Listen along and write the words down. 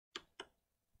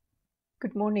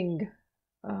Good morning,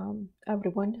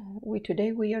 everyone.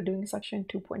 Today we are doing section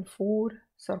 2.4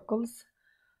 circles.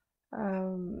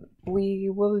 We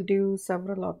will do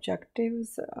several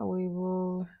objectives. We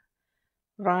will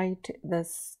write the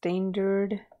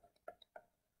standard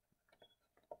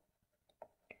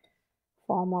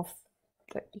form of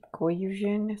the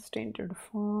equation, standard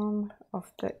form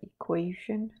of the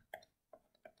equation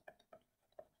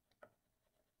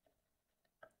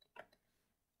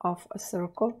of a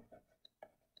circle.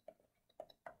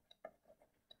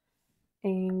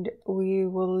 And we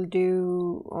will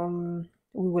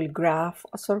graph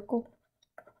a circle,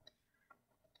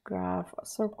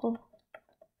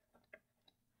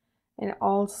 and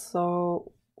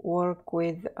also work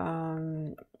with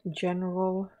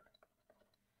general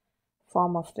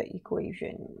form of the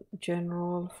equation,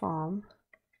 general form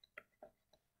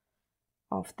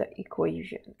of the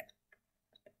equation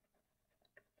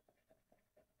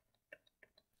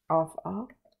of a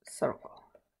circle.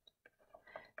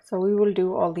 So we will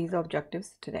do all these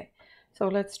objectives today. So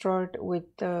let's start with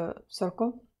the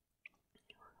circle.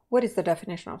 What is the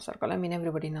definition of circle? I mean,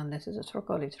 everybody knows this is a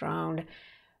circle, it's round,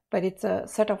 but it's a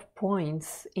set of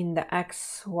points in the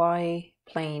xy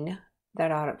plane that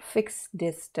are fixed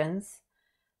distance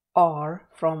r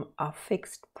from a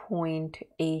fixed point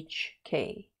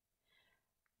hk.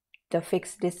 The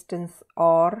fixed distance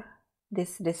r,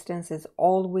 this distance is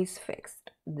always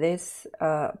fixed. This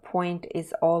point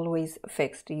is always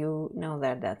fixed. You know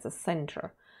that that's a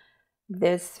center.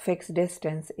 This fixed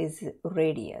distance is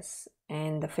radius,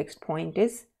 and the fixed point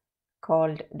is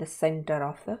called the center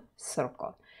of the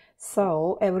circle.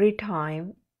 So every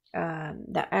time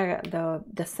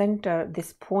the center,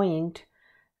 this point,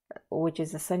 which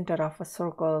is the center of a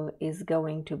circle, is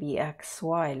going to be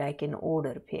xy, like an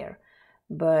order pair.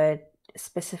 But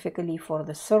specifically for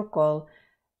the circle,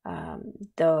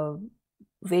 the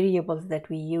variables that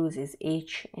we use is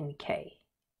h and k.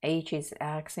 H is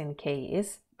x and k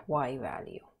is y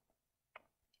value.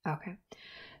 Okay,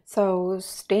 so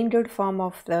standard form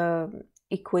of the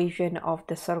equation of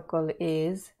the circle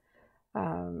is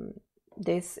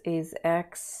this is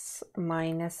x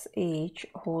minus h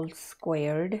whole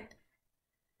squared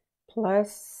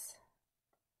plus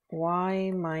y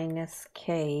minus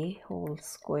k whole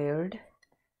squared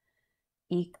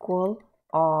equal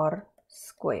r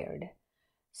squared.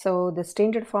 So the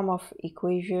standard form of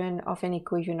an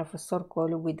equation of a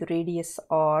circle with radius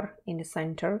r in the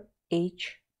center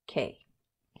hk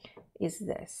is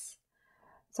this.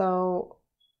 So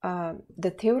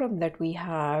the theorem that we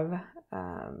have,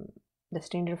 the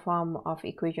standard form of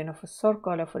equation of a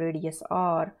circle of radius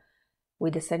r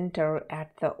with the center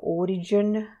at the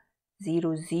origin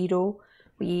 0, 0,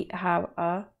 we have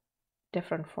a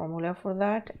different formula for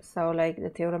that. So like the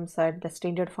theorem said, the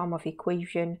standard form of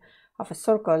equation of a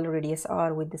circle radius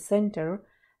r with the center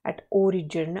at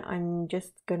origin, I'm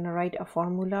just gonna write a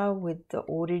formula with the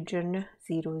origin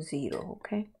 0, 0.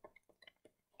 Okay,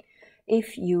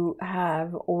 if you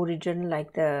have origin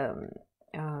like the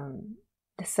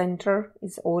center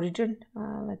is origin,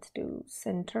 let's do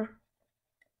center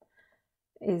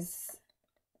is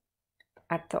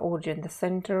at the origin, the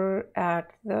center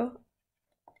at the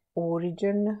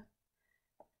origin,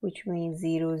 which means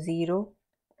 0, 0,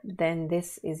 then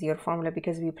this is your formula.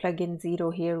 Because we plug in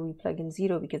 0 here, we plug in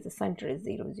 0 because the center is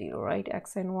 0, 0, right?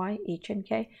 X and y, h and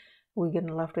k, we're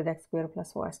gonna left with x squared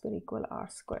plus y squared equal r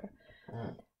squared.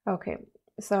 Okay,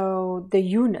 so the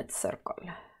unit circle,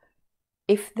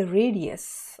 if the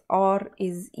radius r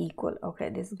is equal, okay,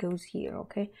 this goes here,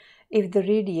 okay, if the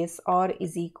radius r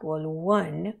is equal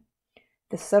 1,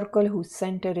 the circle whose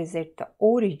center is at the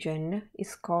origin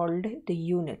is called the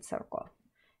unit circle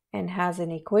and has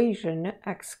an equation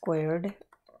x squared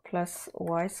plus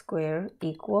y squared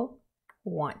equal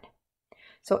 1.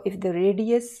 So if the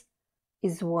radius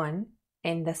is 1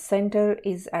 and the center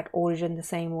is at origin the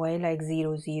same way, like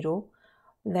 0, 0,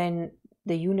 then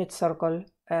the unit circle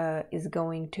is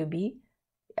going to be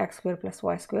x squared plus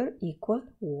y squared equal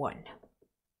 1.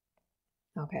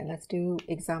 Okay, let's do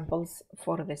examples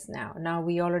for this now. Now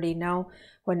we already know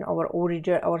when our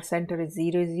origin, our center is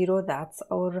 0, 0, that's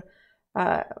our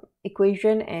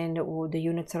equation, and the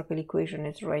unit circle equation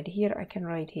is right here. I can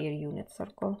write here unit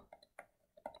circle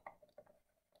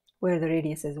where the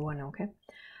radius is 1. Okay,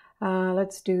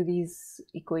 let's do these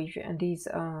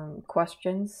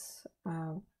questions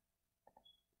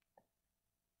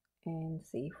and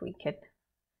see if we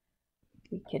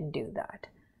can do that.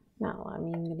 Now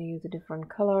I'm going to use a different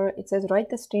color. It says write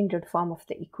the standard form of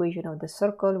the equation of the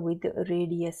circle with the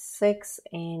radius 6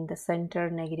 and the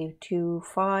center -2,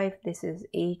 5. This is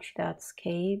h, that's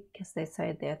k, because they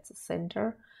said that's the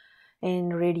center.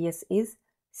 and radius is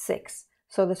 6.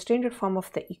 So the standard form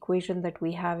of the equation that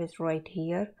we have is right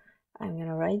here. I'm going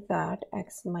to write that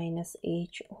x minus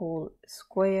h whole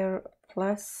square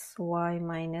plus y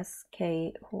minus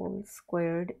k whole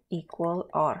squared equal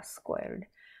r squared.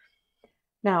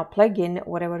 Now plug in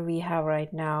whatever we have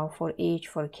right now for h,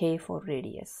 for k, for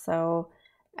radius. So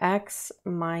x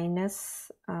minus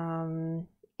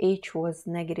h was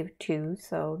 -2,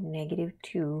 so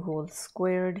 -2 whole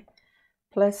squared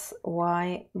plus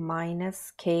y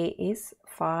minus k is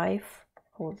 5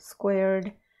 whole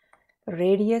squared.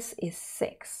 Radius is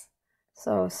 6,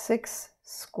 so 6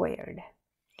 squared.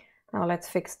 Now let's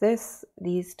fix this.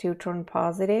 These two turn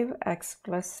positive. X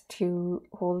plus 2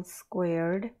 whole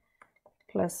squared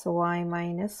plus y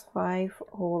minus 5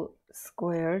 whole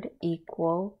squared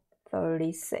equal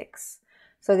 36.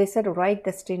 So they said write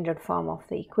the standard form of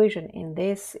the equation, and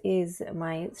this is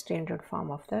my standard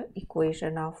form of the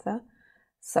equation of the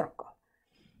circle.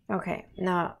 Okay,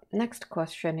 now next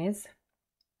question is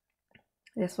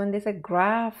this one. They said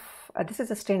graph, this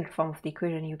is a standard form of the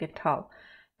equation, you can tell,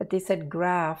 but they said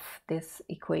graph this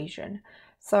equation.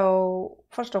 So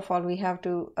first of all, we have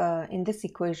to, in this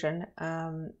equation,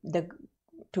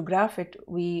 to graph it,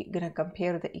 we're going to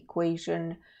compare the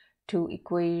equation to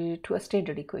a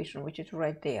standard equation, which is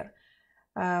right there.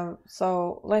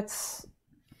 So let's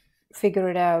figure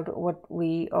it out what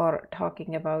we are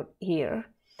talking about here.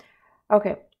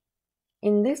 Okay,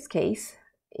 in this case,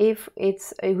 if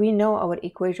it's, we know our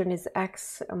equation is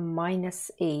x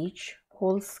minus h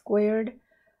whole squared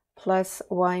plus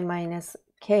y minus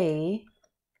k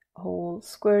whole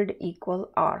squared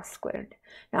equal r squared.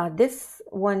 Now this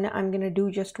one I'm going to do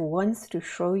just once to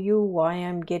show you why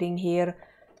I'm getting here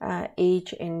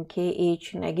h and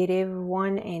kh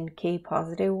 -1 and k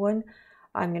 +1.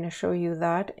 I'm going to show you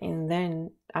that, and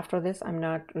then after this I'm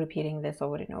not repeating this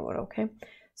over and over. Okay,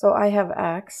 so I have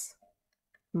x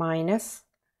minus,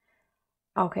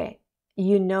 okay,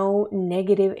 you know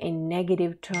negative and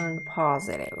negative turn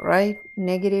positive, right?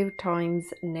 Negative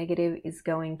times negative is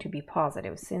going to be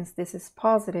positive. Since this is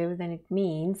positive, then it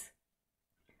means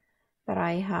that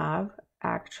I have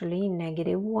actually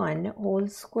 -1 whole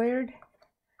squared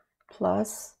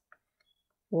plus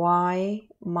y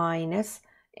minus,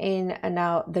 and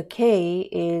now the k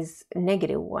is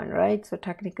 -1, right? So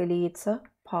technically it's a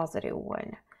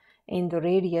 +1, and the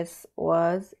radius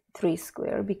was 3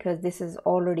 square because this has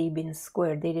already been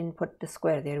squared. They didn't put the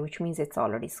square there, which means it's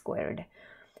already squared.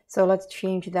 So let's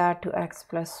change that to x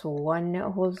plus 1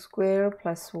 whole square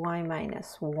plus y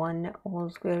minus 1 whole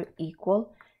square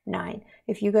equal 9.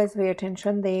 If you guys pay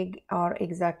attention, they are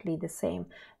exactly the same.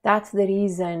 That's the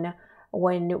reason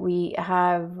when we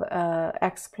have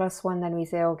x plus 1, then we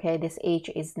say, okay, this h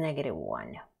is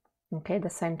 -1. Okay, the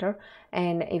center,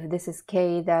 and if this is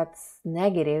k that's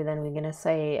negative, then we're gonna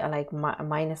say like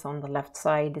minus on the left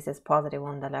side, this is positive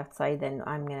on the left side, then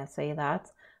I'm gonna say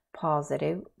that's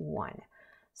 +1.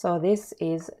 So this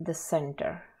is the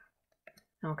center,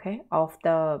 okay, of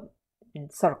the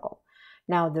circle.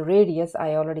 Now the radius,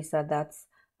 I already said that's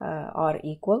r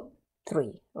equal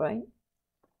 3, right?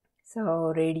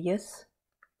 So radius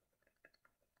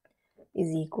is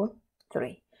equal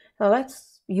 3. So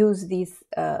let's use these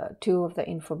two of the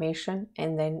information,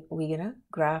 and then we're gonna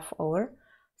graph our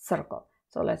circle.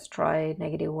 So let's try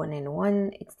 -1 and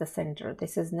 1. It's the center.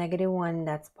 This is -1,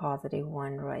 that's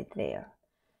 +1 right there.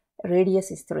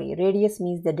 Radius is 3. Radius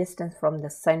means the distance from the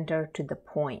center to the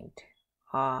point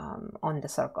on the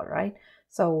circle, right?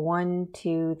 So 1,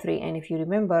 2, 3, and if you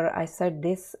remember, I said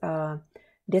this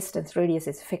distance, radius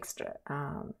is fixed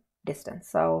distance.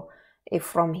 So if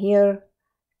from here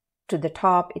to the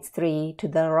top it's 3, to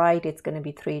the right it's going to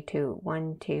be 3, 2,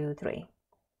 1, 2, 3.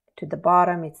 To the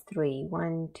bottom it's 3,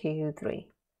 1, 2, 3.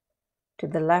 To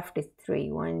the left it's 3,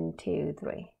 1, 2,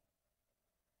 3.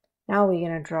 Now we're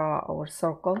going to draw our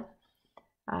circle.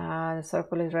 The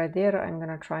circle is right there. I'm going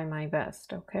to try my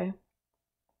best, okay?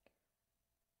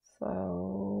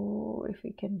 So if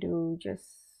we can do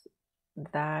just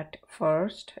that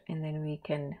first, and then we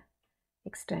can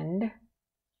extend,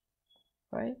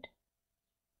 right?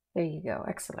 There you go,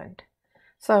 excellent.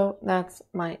 So that's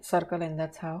my circle, and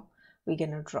that's how we're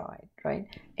gonna draw it, right?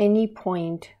 Any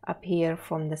point up here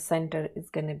from the center is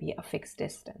gonna be a fixed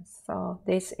distance. So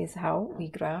this is how we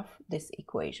graph this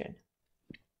equation.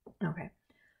 Okay.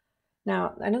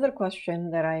 Now another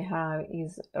question that I have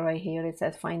is right here. It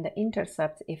says find the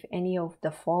intercepts if any of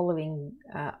the following,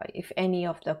 if any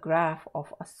of the graph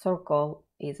of a circle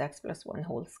is x plus 1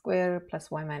 whole square plus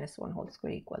y minus 1 whole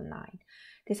square equal 9.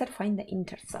 They said find the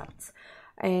intercepts,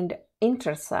 and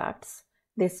intercepts,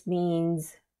 this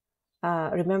means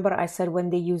remember I said when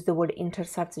they use the word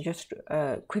intercepts, just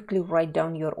quickly write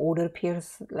down your order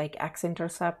pairs like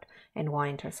x-intercept and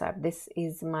y-intercept. This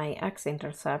is my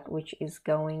x-intercept, which is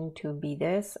going to be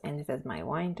this, and this is my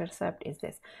y-intercept is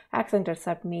this.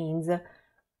 X-intercept means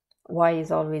y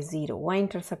is always 0.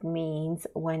 Y-intercept means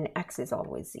when x is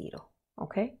always 0.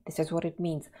 Okay, this is what it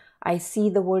means. I see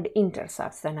the word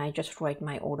intercepts, then I just write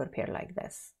my order pair like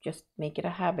this. Just make it a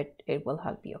habit, it will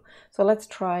help you. So let's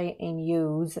try and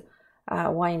use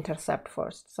y-intercept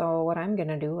first. So what I'm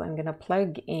gonna do, I'm gonna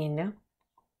plug in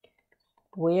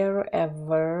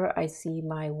wherever I see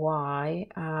my y,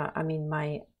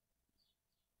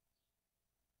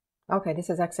 okay, this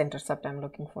is x-intercept I'm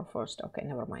looking for first. Okay,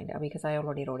 never mind, because I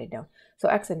already wrote it down. So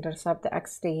x-intercept, the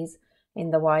x stays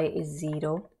and the y is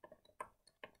 0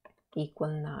 equal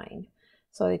 9.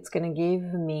 So it's going to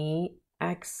give me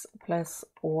x plus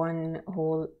 1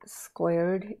 whole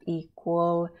squared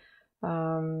equal,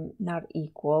 not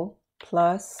equal,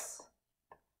 plus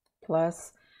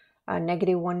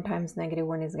negative 1 times negative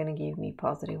 1 is going to give me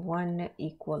positive 1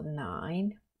 equal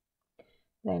 9.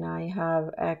 Then I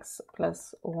have x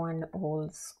plus 1 whole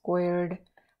squared.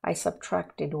 I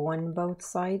subtracted 1 both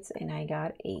sides and I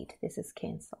got 8. This is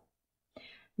cancel.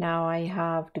 Now I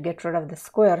have to get rid of the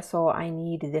square, so I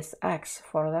need this x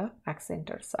for the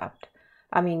x-intercept.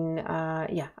 I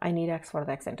need x for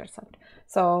the x-intercept.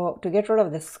 So to get rid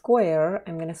of the square,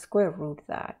 I'm going to square root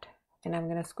that. And I'm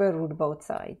going to square root both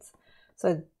sides.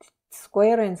 So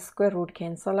square and square root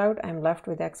cancel out. I'm left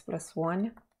with x plus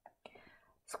 1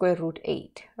 square root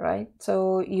 8, right?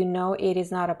 So you know 8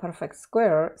 is not a perfect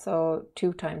square. So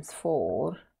 2 times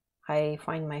 4, I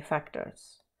find my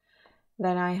factors.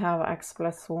 Then I have x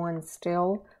plus 1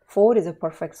 still. 4 is a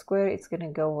perfect square. It's going to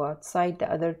go outside.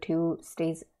 The other 2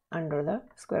 stays under the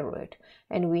square root.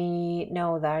 And we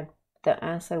know that the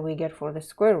answer we get for the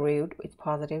square root is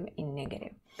positive and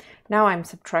negative. Now I'm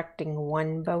subtracting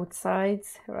 1 both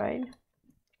sides, right?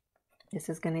 This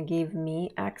is going to give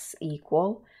me x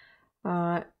equal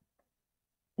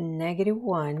negative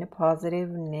 1 positive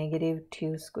negative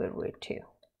 2 square root 2.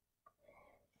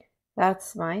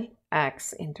 That's my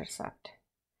x-intercept.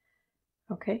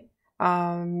 Okay,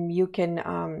 you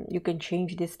can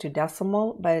change this to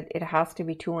decimal, but it has to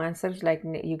be 2 answers. Like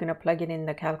you're gonna plug it in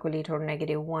the calculator,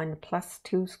 negative 1 plus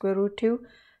 2 square root 2,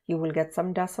 you will get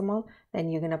some decimal. Then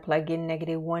you're gonna plug in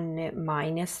negative 1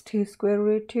 minus 2 square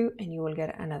root 2 and you will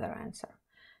get another answer.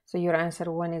 So your answer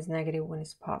 1 is negative, 1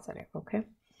 is positive. Okay,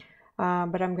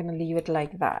 but I'm gonna leave it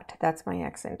like that. That's my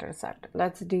x-intercept.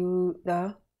 Let's do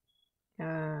the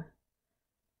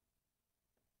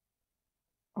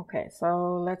okay,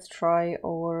 so let's try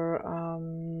our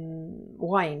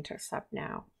y-intercept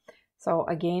now. So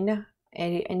again,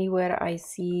 anywhere I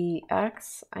see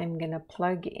x, I'm gonna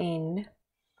plug in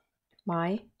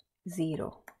my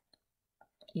 0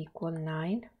 equal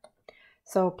 9.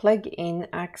 So plug in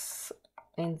x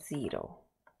and 0.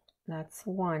 That's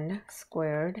 1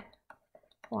 squared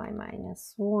y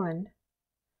minus 1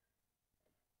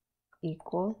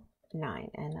 equal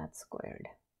 9, and that's squared.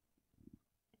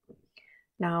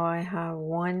 Now I have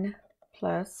 1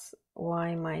 plus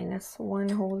y minus 1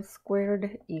 whole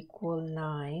squared equal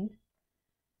 9.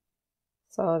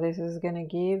 So this is going to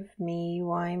give me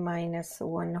y minus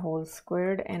 1 whole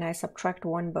squared, and I subtract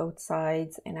 1 both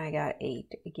sides and I got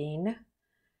 8 again.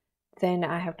 Then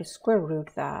I have to square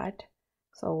root that.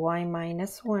 So y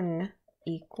minus 1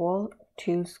 equal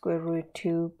 2 square root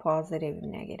 2 positive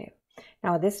negative.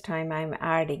 Now this time I'm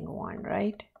adding 1,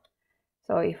 right?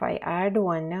 So if I add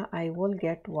 1, I will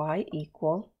get y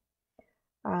equal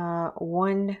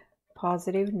 1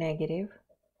 positive negative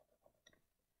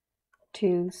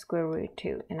 2 square root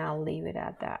 2, and I'll leave it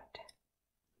at that.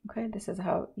 Okay, this is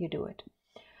how you do it.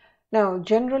 Now,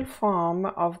 general form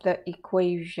of the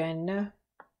equation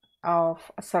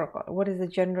of a circle. What is the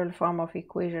general form of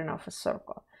equation of a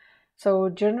circle? So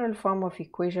general form of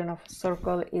equation of a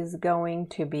circle is going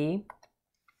to be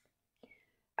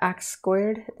x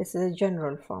squared. This is a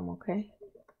general form, okay?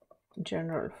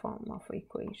 General form of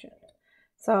equation.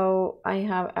 So I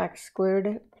have x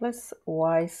squared plus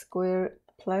y squared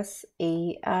plus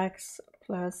ax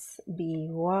plus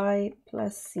by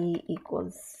plus c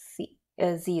equals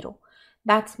 0.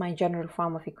 That's my general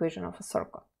form of equation of a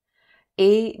circle.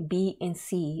 A, b, and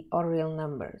c are real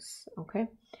numbers, okay?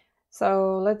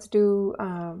 So let's do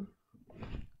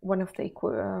one of the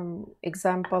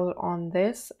example on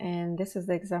this, and this is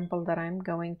the example that I'm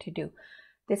going to do.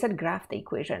 They said graph the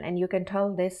equation, and you can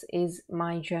tell this is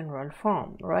my general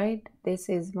form, right? This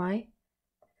is my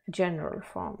general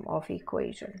form of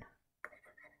equation.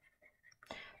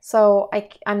 So I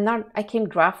can't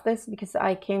graph this because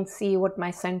I can't see what my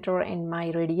center and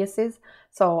my radius is.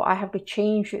 So I have to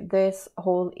change this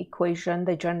whole equation,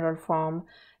 the general form,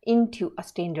 into a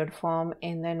standard form,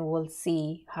 and then we'll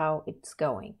see how it's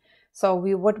going. So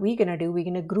what we're gonna do, we're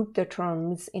gonna group the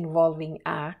terms involving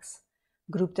x,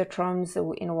 group the terms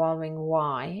involving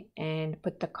y, and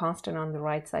put the constant on the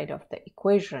right side of the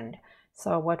equation.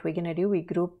 So what we're gonna do, we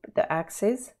group the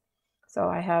x's. So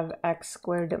I have x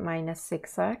squared minus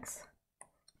 6x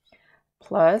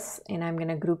plus, and I'm going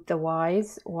to group the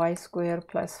y's, y squared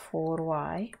plus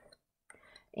 4y.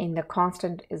 And the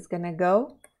constant is going to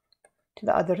go to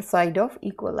the other side of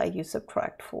equal, like you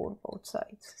subtract 4 both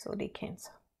sides, so they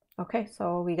cancel. Okay,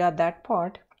 so we got that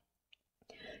part.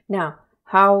 Now,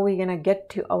 how are we going to get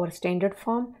to our standard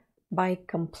form? By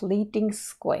completing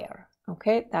square.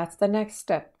 Okay, that's the next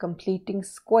step, completing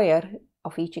square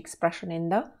of each expression in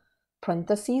the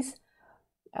parentheses.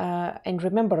 And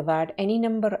remember that any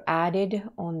number added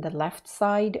on the left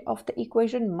side of the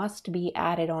equation must be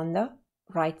added on the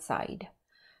right side.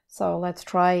 So let's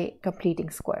try completing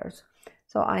squares.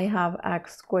 So I have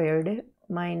x squared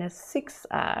minus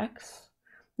 6x.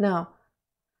 Now,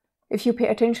 if you pay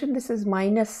attention, this is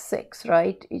minus 6,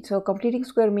 right? So completing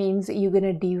square means you're going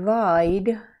to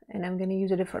divide, and I'm going to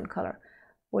use a different color.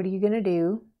 What are you going to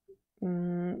do?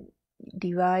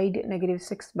 Divide negative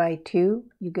 6 by 2,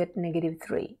 you get negative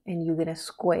 3, and you're going to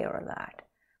square that,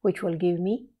 which will give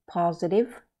me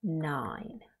positive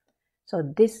 9. So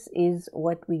this is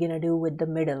what we're going to do with the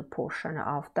middle portion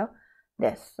of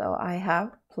this. So I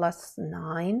have plus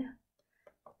 9,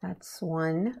 that's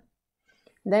 1.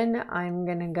 Then I'm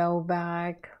going to go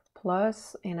back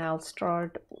plus, and I'll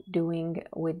start doing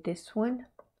with this one.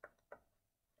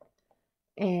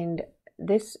 And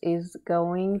this is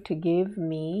going to give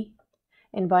me,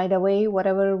 and by the way,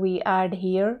 whatever we add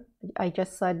here, I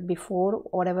just said before,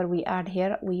 whatever we add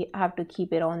here, we have to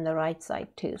keep it on the right side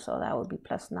too. So that would be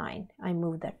plus 9. I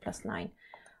moved that plus 9.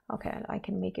 Okay, I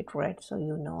can make it red so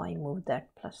you know I moved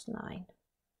that plus 9.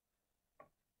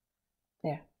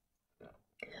 There.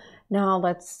 Now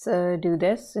let's do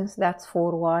this. Since that's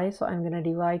 4y, so I'm going to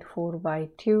divide 4 by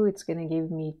 2. It's going to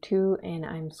give me 2, and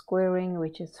I'm squaring,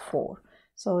 which is 4.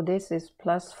 So this is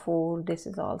plus 4. This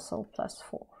is also plus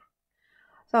 4.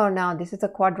 So now this is a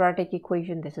quadratic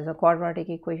equation, this is a quadratic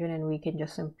equation, and we can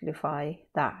just simplify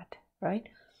that, right?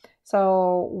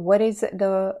 So what is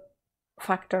the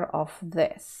factor of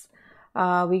this?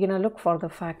 We're going to look for the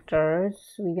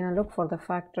factors. We're going to look for the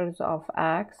factors of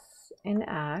x and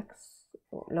x.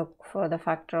 Look for the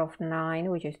factor of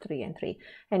 9, which is 3 and 3.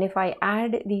 And if I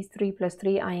add these 3 plus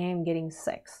 3, I am getting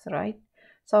 6, right?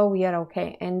 So we are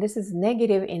okay. And this is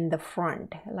negative in the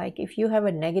front. Like if you have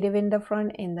a negative in the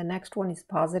front and the next one is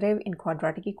positive in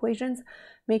quadratic equations,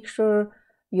 make sure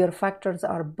your factors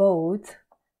are both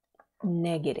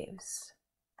negatives.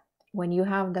 When you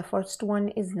have the first one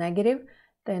is negative,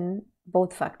 then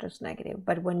both factors negative.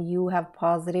 But when you have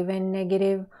positive and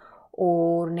negative,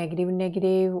 or negative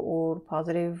negative, or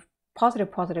positive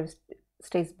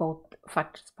stays both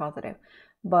factors positive.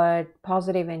 But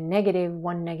positive and negative,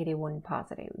 one negative, one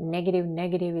positive. Negative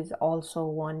negative is also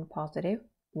one positive,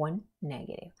 one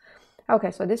negative.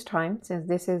 Okay, so this time, since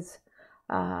this is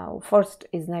first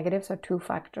is negative, so 2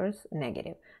 factors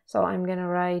negative. So I'm gonna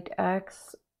write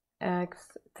x,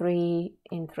 3,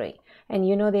 and 3. And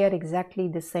you know they are exactly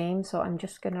the same, so I'm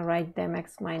just gonna write them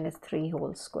x minus 3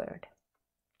 whole squared.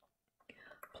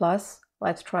 Plus,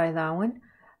 let's try that one.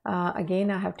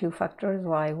 Again, I have 2 factors,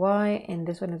 y, and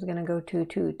this one is going to go 2,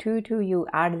 2, 2, 2. You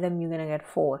add them, you're going to get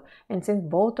 4. And since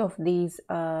both of these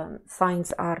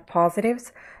signs are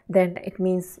positives, then it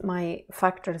means my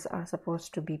factors are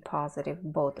supposed to be positive,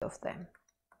 both of them.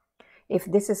 If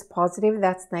this is positive,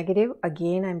 that's negative.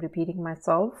 Again, I'm repeating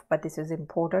myself, but this is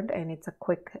important and it's a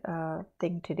quick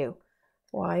thing to do.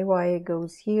 Y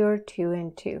goes here, 2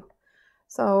 and 2.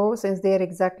 So since they are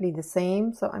exactly the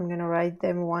same, so I'm going to write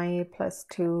them y plus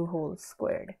 2 whole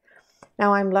squared.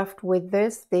 Now I'm left with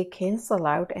this, they cancel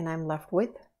out, and I'm left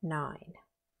with 9.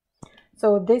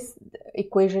 So this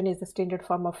equation is the standard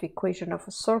form of equation of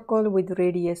a circle with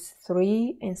radius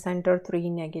 3 and center 3,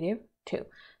 negative 2.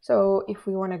 So if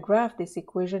we want to graph this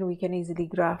equation, we can easily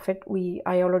graph it.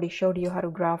 I already showed you how to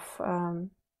graph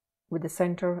with the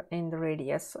center and the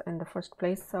radius in the first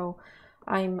place, so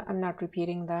I'm not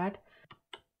repeating that.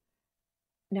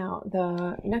 Now,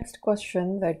 the next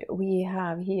question that we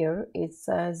have here, it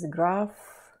says graph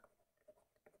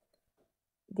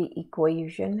the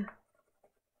equation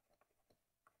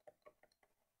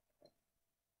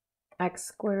x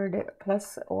squared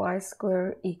plus y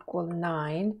squared equal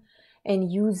 9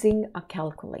 and using a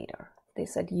calculator. They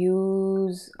said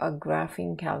use a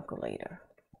graphing calculator.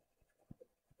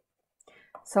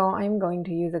 So I'm going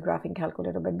to use a graphing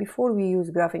calculator, but before we use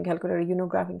graphing calculator, you know,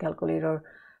 graphing calculator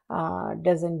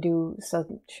doesn't do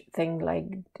such thing like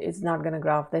it's not gonna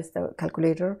graph this, the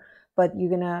calculator, but you're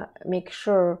gonna make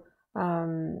sure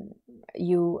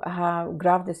you have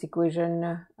graph this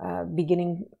equation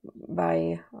begin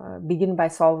by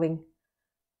solving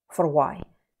for y.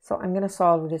 So I'm gonna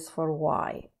solve this for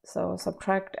y. So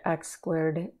subtract x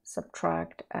squared,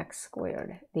 subtract x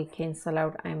squared. They cancel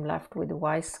out. I'm left with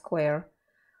y squared.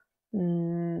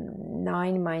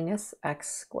 9 minus x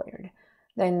squared.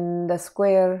 Then the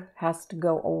square has to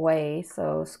go away,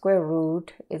 so square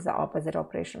root is the opposite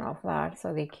operation of that,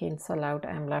 so they cancel out.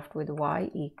 I'm left with y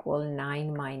equal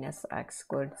 9 minus x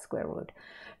squared square root.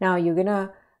 Now you're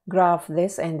gonna graph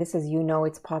this, and this is, you know,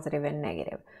 it's positive and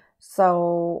negative.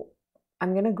 So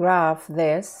I'm gonna graph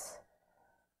this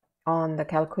on the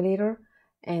calculator,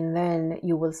 and then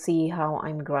you will see how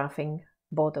I'm graphing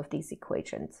both of these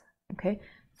equations. Okay,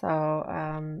 so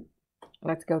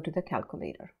let's go to the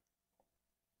calculator.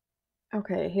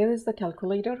 Okay, here is the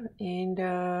calculator, and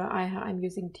I'm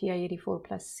using TI-84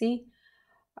 plus C.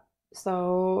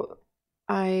 So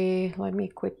let me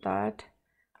quit that.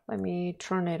 Let me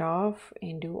turn it off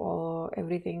and do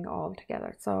everything all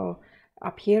together. So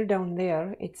up here down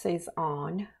there it says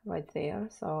on right there,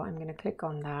 so I'm gonna click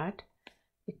on that.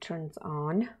 It turns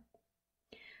on.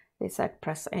 They said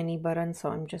press any button, so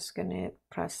I'm just gonna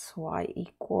press y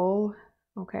equal,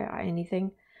 okay,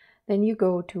 anything. Then you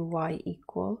go to y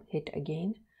equal, hit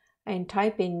again, and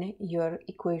type in your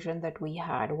equation that we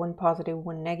had, 1 positive,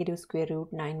 1 negative, square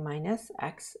root 9 minus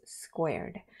x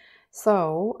squared.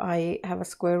 So I have a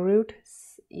square root.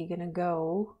 You're gonna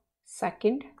go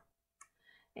second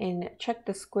and check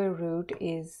the square root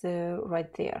is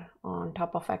right there on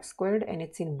top of x squared, and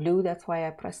it's in blue. That's why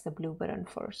I press the blue button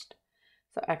first.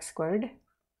 So x squared,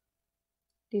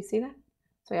 do you see that?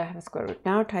 So I have a square root.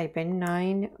 Now type in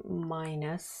 9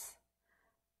 minus,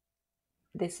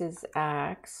 this is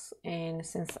x, and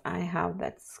since I have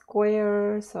that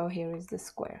square, so here is the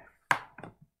square.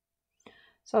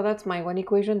 So that's my one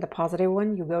equation, the positive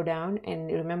one. You go down,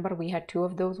 and remember we had two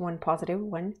of those, one positive,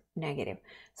 one negative.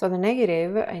 So the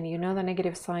negative, and you know the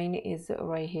negative sign is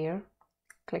right here.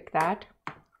 Click that.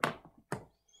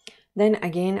 Then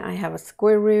again I have a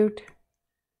square root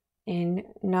in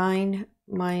 9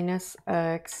 minus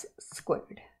x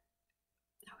squared.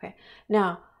 Okay,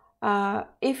 now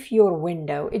if your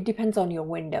window, it depends on your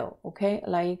window, okay?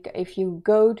 Like if you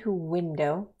go to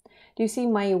window, do you see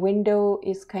my window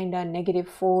is kind of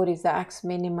 -4 is the x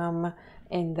minimum,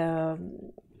 and the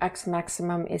x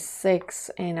maximum is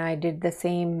 6, and I did the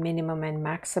same minimum and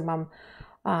maximum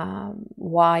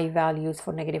y values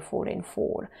for -4 and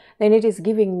 4. Then it is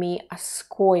giving me a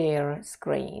square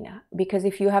screen, because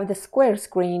if you have the square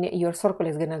screen, your circle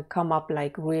is going to come up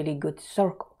like really good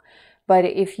circle. But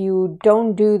if you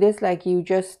don't do this, like you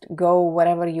just go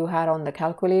whatever you had on the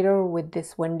calculator with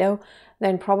this window,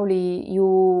 then probably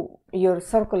your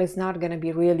circle is not going to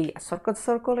be really a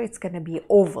circle, it's going to be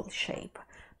oval shape.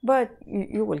 But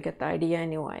you will get the idea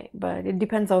anyway. But it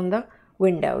depends on the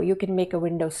window. You can make a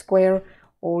window square,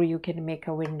 or you can make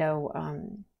a window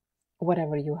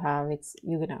whatever you have,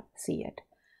 you're gonna see it.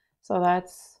 So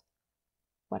that's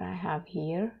what I have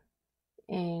here,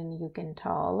 and you can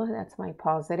tell that's my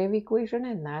positive equation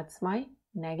and that's my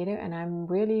negative, and I'm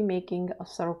really making a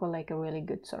circle like a really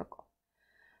good circle.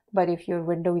 But if your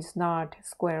window is not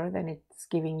square, then it's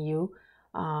giving you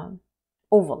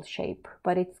oval shape,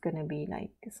 but it's gonna be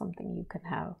like something you can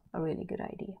have a really good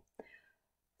idea.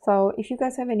 So if you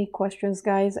guys have any questions,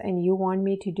 guys, and you want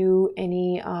me to do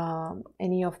any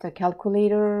of the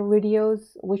calculator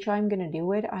videos, which I'm gonna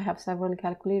do it, I have several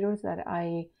calculators that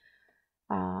I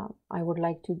would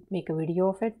like to make a video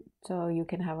of it, so you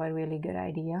can have a really good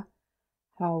idea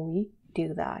how we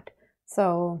do that.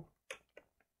 So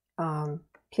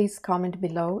please comment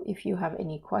below if you have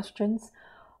any questions.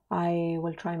 I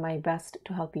will try my best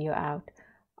to help you out.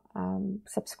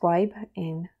 Subscribe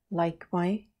and like my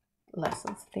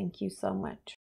lessons. Thank you so much.